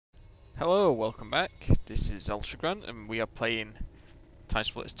Hello, welcome back. This is Grant, and we are playing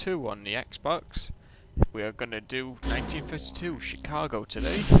TimeSplitters 2 on the Xbox. We are going to do 1932 Chicago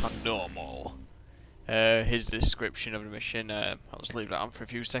today on normal. Here's the description of the mission. I'll just leave that on for a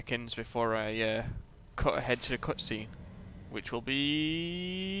few seconds before I cut ahead to the cutscene, which will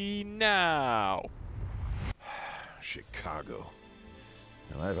be now. Chicago.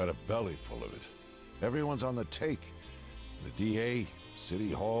 And I've had a belly full of it. Everyone's on the take. The DA,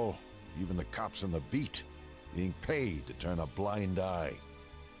 City Hall, even the cops on the beat, being paid to turn a blind eye.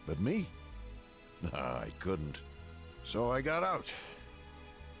 But me? Nah, I couldn't. So I got out.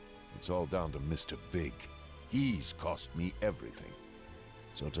 It's all down to Mr. Big. He's cost me everything.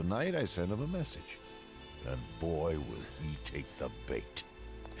 So tonight I send him a message. And boy, will he take the bait.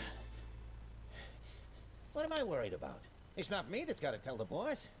 What am I worried about? It's not me that's got to tell the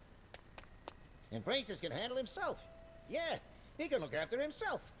boss. And Francis can handle himself. Yeah, he can look after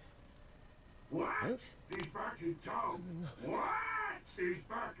himself. What? Huh? He's back in town. What? He's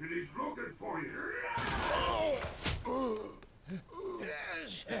back and he's looking for you.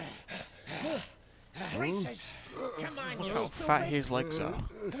 Francis, come on, you. How fat his legs are.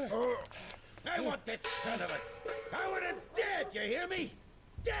 I want that son of a... I want him dead, you hear me?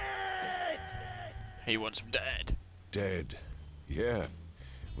 Dead! He wants him dead. Dead. Yeah,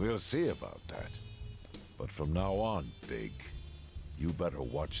 we'll see about that. But from now on, Big, you better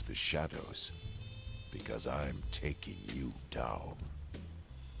watch the shadows, because I'm taking you down.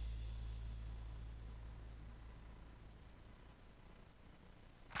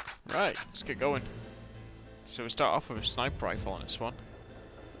 Right, let's get going. So we start off with a sniper rifle on this one,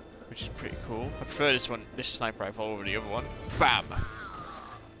 which is pretty cool. I prefer this sniper rifle over the other one. Bam!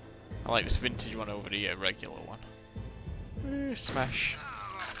 I like this vintage one over the regular one. Smash.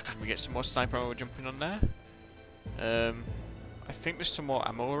 And we get some more sniper ammo jumping on there. I think there's some more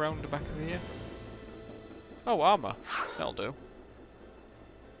ammo around the back of here. Oh, armor. That'll do.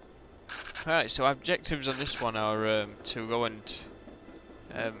 Alright, so objectives on this one are to go and...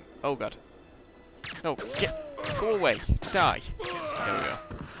 oh god. No, go away. Die. There we go.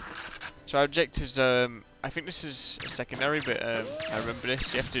 So our objectives, I think this is a secondary, but I remember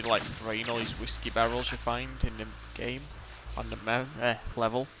this. You have to like drain all these whiskey barrels you find in the game on the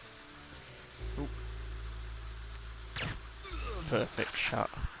level. Ooh. Perfect shot.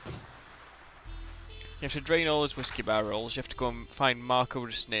 You have to drain all those whiskey barrels. You have to go and find Marco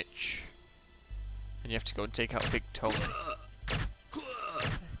the Snitch, and you have to go and take out Big Tony.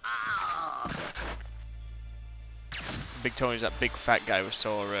 Big Tony's that big fat guy we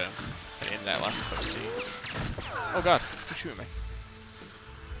saw in that last cutscene. Oh god, who's shooting me?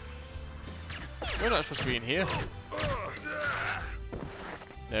 We're not supposed to be in here.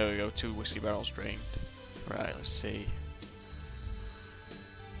 There we go, 2 whiskey barrels drained. Right, let's see.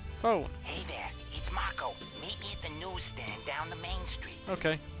 Phone. Hey there, it's Marco. Meet me at the newsstand down the main street.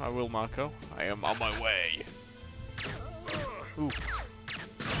 Okay, I will, Marco. I am on my way. Ooh.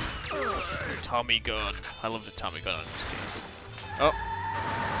 Tommy gun. I love the Tommy gun on this game. Oh.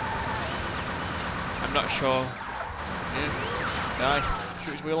 I'm not sure. Yeah. Die.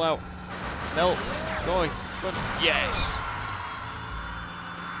 Shoot his wheel out. Melt. Going. Run. Yes.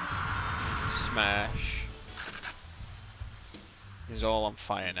 Smash. He's all on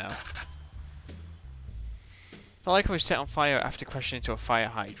fire now. I like how he's set on fire after crashing into a fire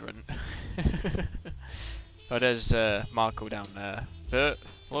hydrant. Oh, there's Marco down there.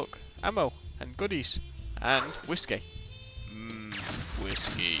 Look, ammo and goodies and whiskey.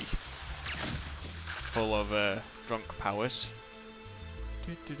 Whiskey. Full of drunk powers.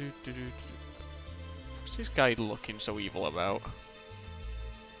 What's this guy looking so evil about?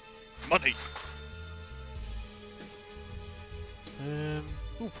 Money!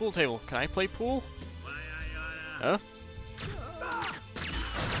 Ooh, pool table. Can I play pool? Huh?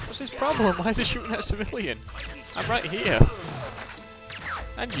 What's his problem? Why is he shooting at a civilian? I'm right here.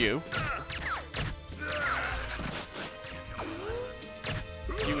 And you.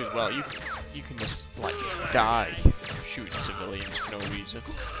 You as well. You can just like die shooting civilians for no reason.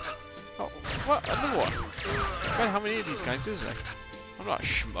 Oh, what? Another one? God, how many of these guys is there? I'm not a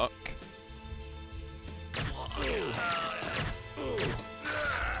schmuck.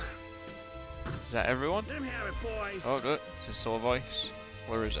 Is that everyone? Oh, good. Is this still a voice?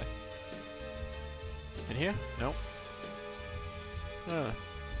 Where is it? In here? No.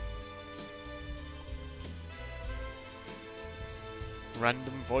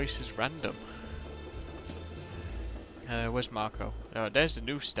 Random voice is random. Where's Marco? Oh, there's the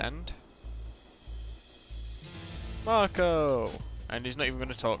newsstand. Marco! And he's not even going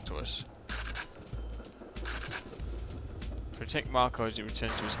to talk to us. Protect Marco as he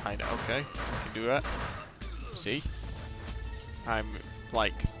returns to his hideout. Okay, we can do that. See? I'm,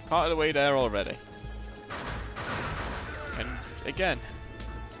 like, part of the way there already. And, again,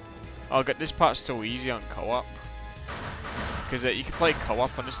 I'll get this part's so easy on co-op. Because you can play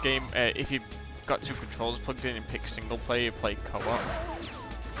co-op on this game. If you've got two controllers plugged in and pick single player, you play co-op.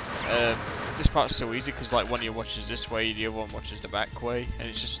 This part's so easy because like one of you watches this way, the other one watches the back way, and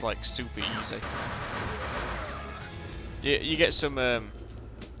it's just like super easy. You get some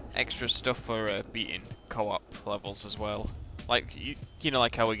extra stuff for beating co-op levels as well. Like you know,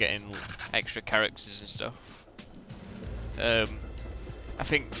 like how we're getting extra characters and stuff. I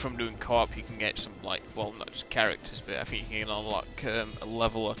think from doing co-op you can get some like, well, not just characters, but I think you can unlock a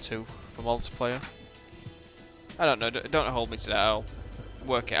level or two for multiplayer. I don't know. Don't hold me to that. I'll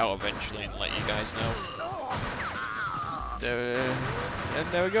work it out eventually and let you guys know. And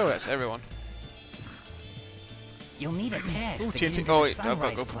there we go. That's everyone. You'll need a pass. Ooh, to get TNT. into Oh the wait, I've got to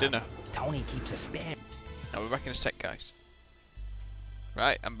Sunrise go for Club. dinner. Tony keeps a spare. I'll be back in a sec, guys.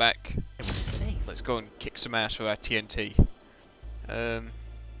 Right, I'm back. Safe. Let's go and kick some ass with our TNT.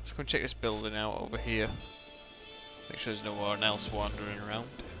 Let's go and check this building out over here. Make sure there's no one else wandering around.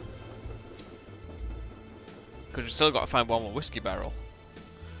 Because we've still got to find one more whiskey barrel.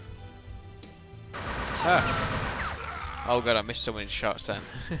 Ah! Oh god, I missed so many shots then.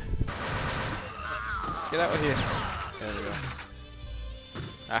 Get out of here. There we go.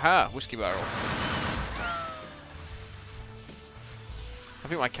 Aha! Whiskey barrel. I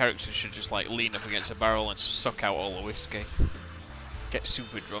think my character should just like lean up against a barrel and suck out all the whiskey. Get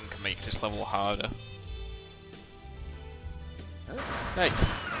super drunk and make this level harder. Hey!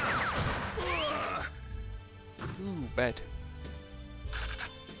 Ooh, bed.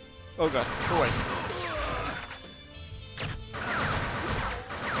 Oh god, go away.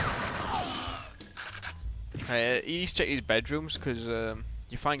 You need to check these bedrooms because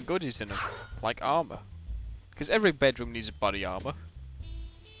you find goodies in them, like armor. Because every bedroom needs a body armor.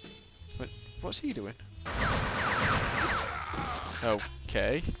 But what's he doing?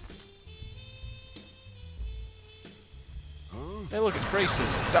 Okay. Hey look, it's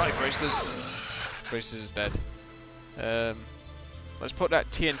Braces. Die, Braces! Braces is dead. Let's put that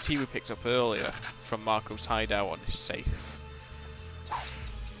TNT we picked up earlier from Marco's hideout on his safe.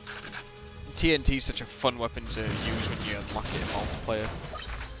 TNT is such a fun weapon to use when you unlock it in multiplayer.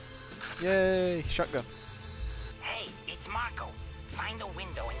 Yay! Shotgun. Hey, it's Marco. Find a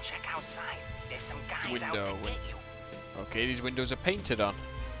window and check outside. There's some guys out to get you. Okay, these windows are painted on.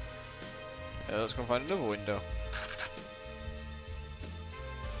 Let's go find another window.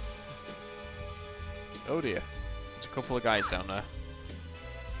 Oh dear. There's a couple of guys down there.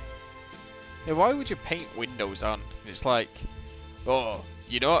 Yeah, why would you paint windows on? It's like, oh,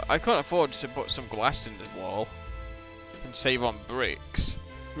 you know what? I can't afford to put some glass in the wall and save on bricks.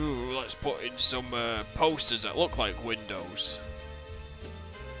 Ooh, let's put in some posters that look like windows.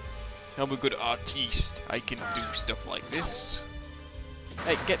 I'm a good artiste. I can do stuff like this.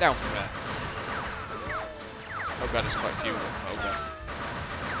 Hey, get down from there. Oh god, there's quite a few. Oh god.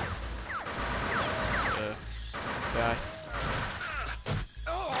 Die.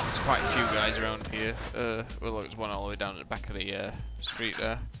 There's quite a few guys around here. Well, look, there's one all the way down at the back of the street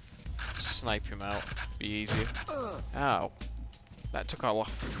there. Snipe him out. Be easier. Ow. That took all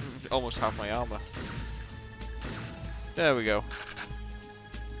off almost half my armor. There we go.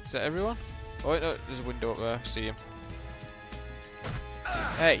 Is that everyone? Oh wait, no, there's a window up there. See him.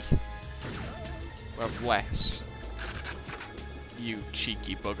 Hey! Well, less. You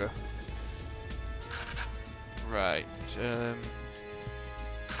cheeky bugger. Right,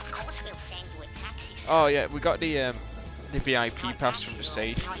 oh yeah, we got the VIP pass from the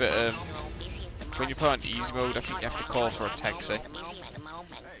safe, but when you put on easy mode, I think you have to call for a taxi.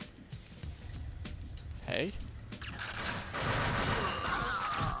 Hey?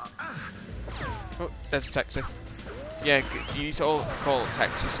 Oh, there's a taxi. Yeah, you need to all call a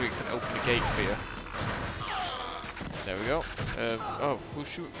taxi so we can open the gate for you. There we go. Oh, who's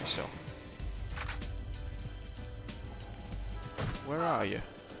shooting me still? Where are you?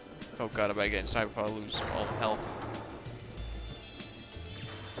 Oh god, I better get inside before I lose all health.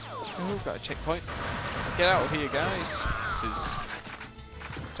 Oh, got a checkpoint. Get out of here, guys. This is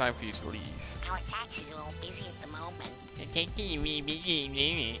time for you to leave. Our taxis are all busy at the moment.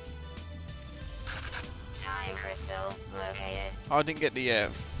 Time crystal located. Oh, I didn't get the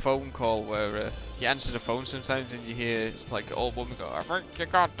phone call where you answer the phone sometimes and you hear like an old woman go, I think you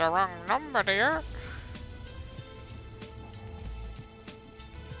got the wrong number there.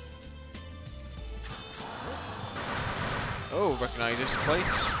 Oh, recognise this place.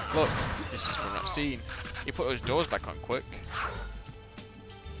 Look, this is from that scene. You put those doors back on quick.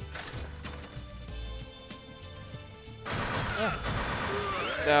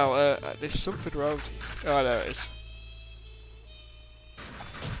 Now, there's something wrong. Oh, there it is.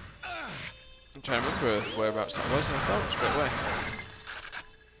 I'm trying to remember whereabouts that was, and I found it straight away.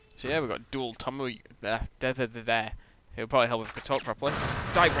 So yeah, we've got dual Tommy there. It'll probably help if we can talk properly.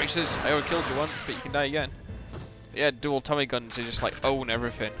 Die, Braces! I already killed you once, but you can die again. But yeah, dual Tommy guns, they just like own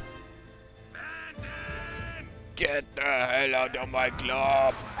everything. Get the hell out of my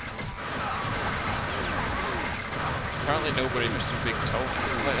club! Apparently nobody missed a big toe.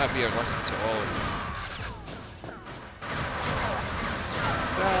 Let that be a lesson to all of you.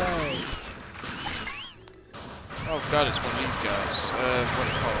 Die! Oh god, it's one of these guys. What are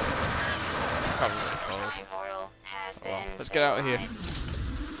they called? I can't remember what they're called. Oh, well, let's get out of here.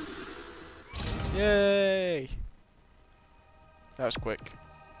 Yay! That was quick.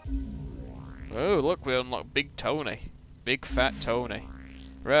 Oh, look, we unlocked Big Tony. Big Fat Tony.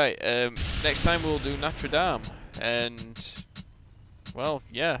 Right, next time we'll do Notre Dame. And, well,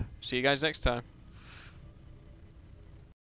 yeah. See you guys next time.